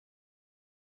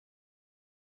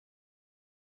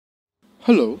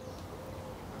Hello,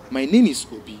 my name is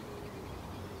Obi.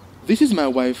 This is my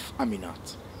wife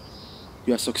Aminat.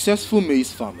 We are successful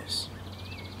maize farmers.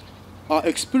 Our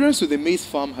experience with the maize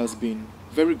farm has been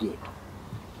very good.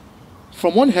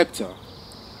 From 1 hectare,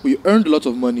 we earned a lot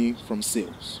of money from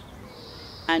sales.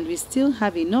 And we still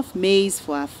have enough maize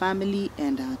for our family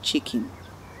and our chicken.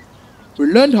 We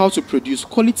learned how to produce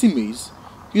quality maize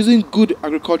using good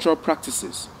agricultural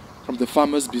practices from the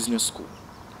Farmers Business School.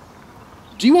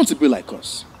 Do you want to be like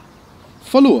us?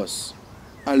 Follow us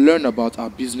and learn about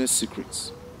our business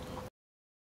secrets.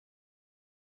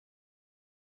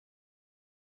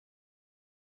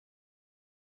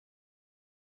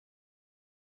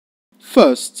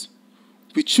 First,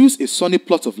 we choose a sunny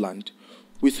plot of land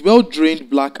with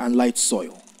well-drained black and light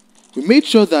soil. We made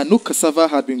sure that no cassava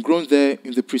had been grown there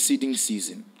in the preceding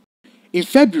season. In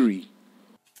February,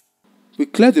 we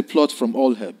cleared the plot from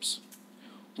all herbs.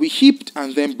 We heaped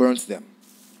and then burnt them.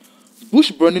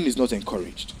 Bush burning is not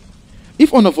encouraged.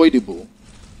 If unavoidable,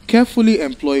 carefully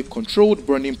employ controlled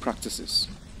burning practices.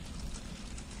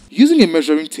 Using a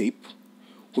measuring tape,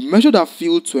 we measured our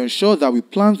field to ensure that we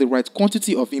planned the right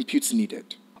quantity of inputs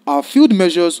needed. Our field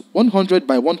measures 100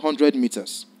 by 100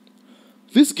 meters.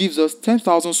 This gives us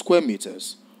 10,000 square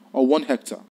meters, or 1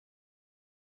 hectare.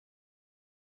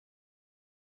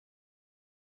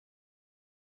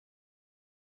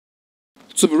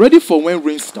 To be ready for when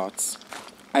rain starts,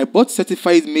 I bought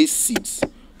certified maize seeds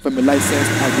from a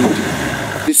licensed agro.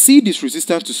 The seed is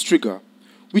resistant to striga,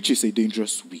 which is a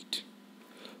dangerous weed.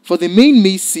 For the main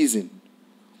maize season,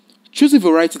 choose a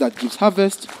variety that gives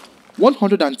harvest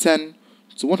 110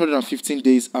 to 115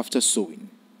 days after sowing.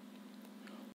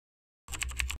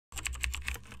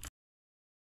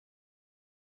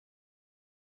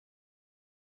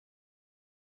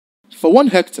 For 1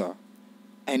 hectare,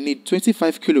 I need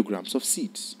 25 kilograms of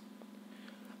seeds.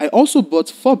 I also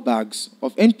bought 4 bags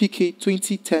of NPK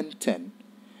 20-10-10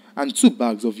 and 2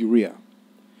 bags of urea.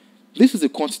 This is the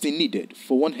quantity needed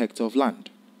for 1 hectare of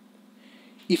land.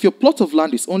 If your plot of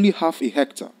land is only half a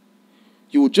hectare,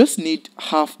 you will just need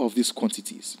half of these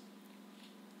quantities.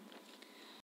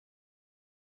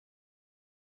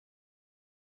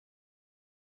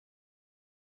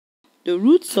 The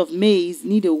roots of maize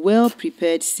need a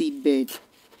well-prepared seed bed.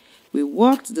 We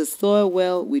worked the soil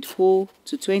well with hole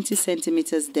to 20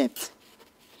 centimeters depth.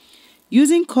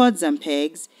 Using cords and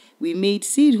pegs, we made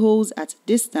seed holes at a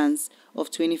distance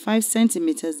of 25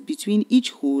 centimeters between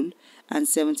each hole and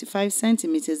 75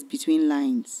 centimeters between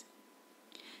lines.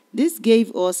 This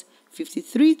gave us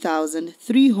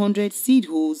 53,300 seed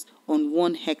holes on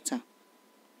 1 hectare.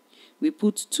 We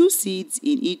put 2 seeds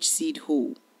in each seed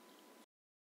hole.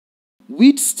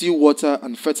 Weed steal water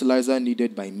and fertilizer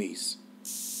needed by maize.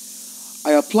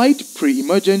 I applied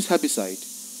pre-emergent herbicide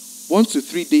 1 to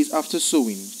 3 days after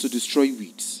sowing to destroy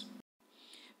weeds.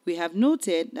 We have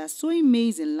noted that sowing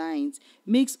maize in lines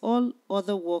makes all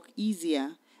other work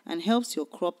easier and helps your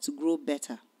crop to grow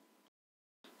better.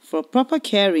 For proper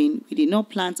caring, we did not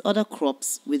plant other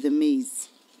crops with the maize.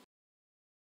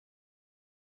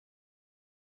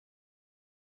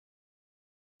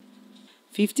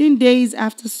 "15 days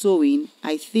after sowing,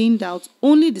 I thinned out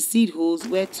only the seed holes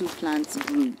where 2 plants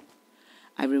grew.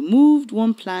 I removed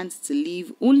 1 plant to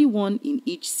leave only 1 in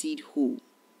each seed hole.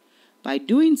 By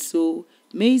doing so,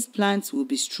 maize plants will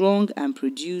be strong and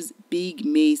produce big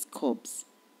maize cobs."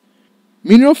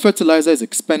 Mineral fertilizer is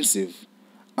expensive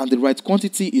and the right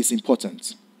quantity is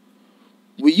important.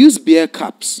 We use beer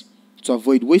caps to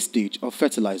avoid wastage of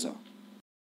fertilizer.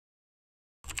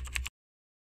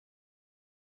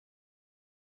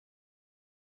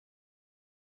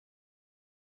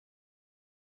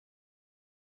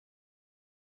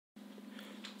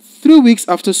 Three weeks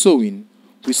after sowing,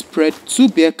 we spread 2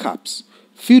 beer caps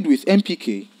filled with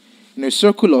NPK in a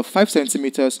circle of 5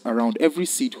 centimeters around every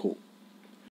seed hole.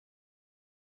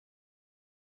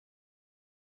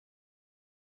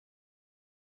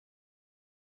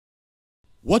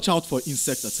 Watch out for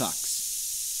insect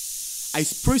attacks. I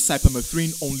spray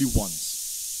cypermethrin only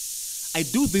once. I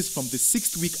do this from the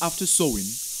 6th week after sowing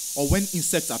or when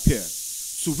insects appear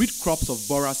to rid crops of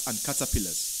borers and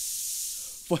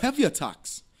caterpillars. For heavy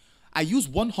attacks, I use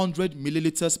 100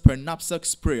 milliliters per knapsack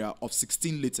sprayer of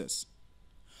 16 liters.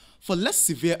 For less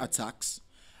severe attacks,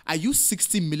 I use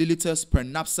 60 milliliters per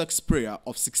knapsack sprayer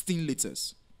of 16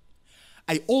 liters.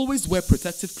 I always wear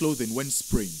protective clothing when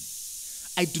spraying.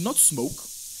 I do not smoke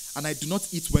and I do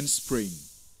not eat when spraying.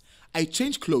 I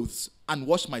change clothes and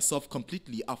wash myself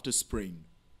completely after spraying.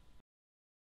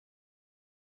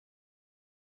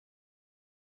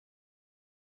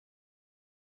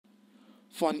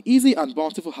 For an easy and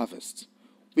bountiful harvest,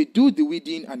 we do the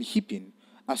weeding and heaping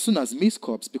as soon as maize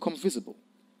cobs become visible.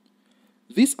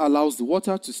 This allows the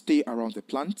water to stay around the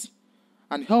plant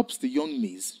and helps the young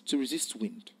maize to resist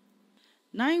wind.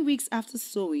 9 weeks after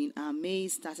sowing, our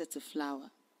maize started to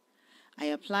flower. I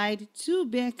applied 2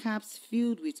 bare caps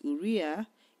filled with urea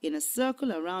in a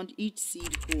circle around each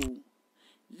seed hole.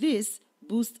 This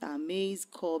boosts our maize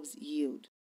cobs yield.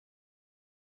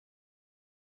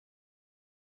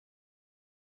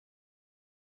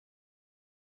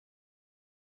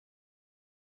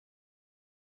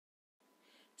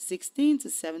 "16 to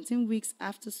 17 weeks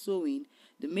after sowing,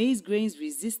 the maize grains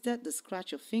resisted the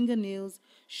scratch of fingernails,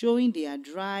 showing they are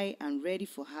dry and ready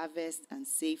for harvest and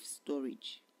safe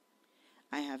storage.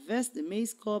 I harvest the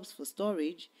maize cobs for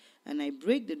storage, and I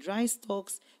break the dry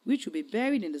stalks, which will be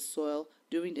buried in the soil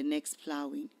during the next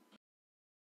plowing.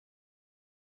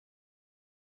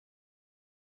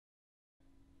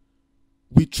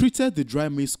 We treated the dry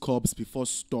maize cobs before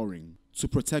storing to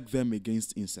protect them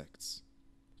against insects.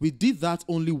 We did that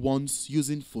only once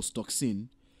using Aflatoxin,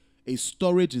 a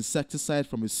storage insecticide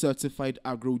from a certified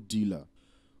agro dealer.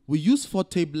 We used 4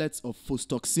 tablets of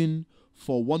Aflatoxin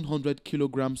for 100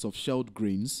 kilograms of shelled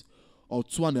grains or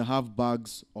 2.5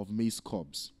 bags of maize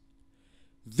cobs.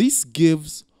 This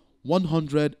gives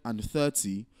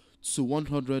 130 to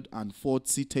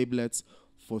 140 tablets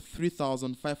for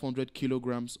 3,500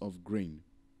 kilograms of grain.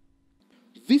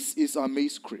 This is our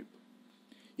maize crib.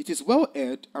 It is well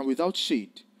aired and without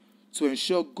shade to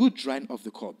ensure good drying of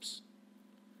the cobs.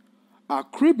 Our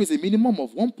crib is a minimum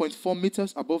of 1.4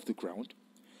 meters above the ground,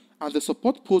 and the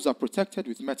support poles are protected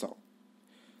with metal.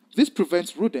 This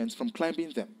prevents rodents from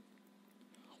climbing them.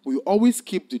 We always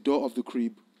keep the door of the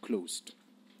crib closed.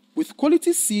 With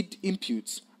quality seed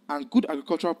inputs and good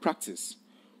agricultural practice,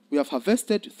 we have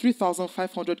harvested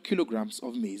 3,500 kilograms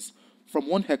of maize from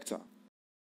 1 hectare.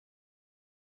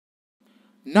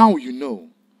 Now you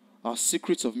know our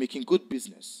secrets of making good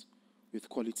business with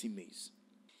quality maize.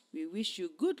 We wish you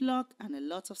good luck and a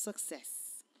lot of success.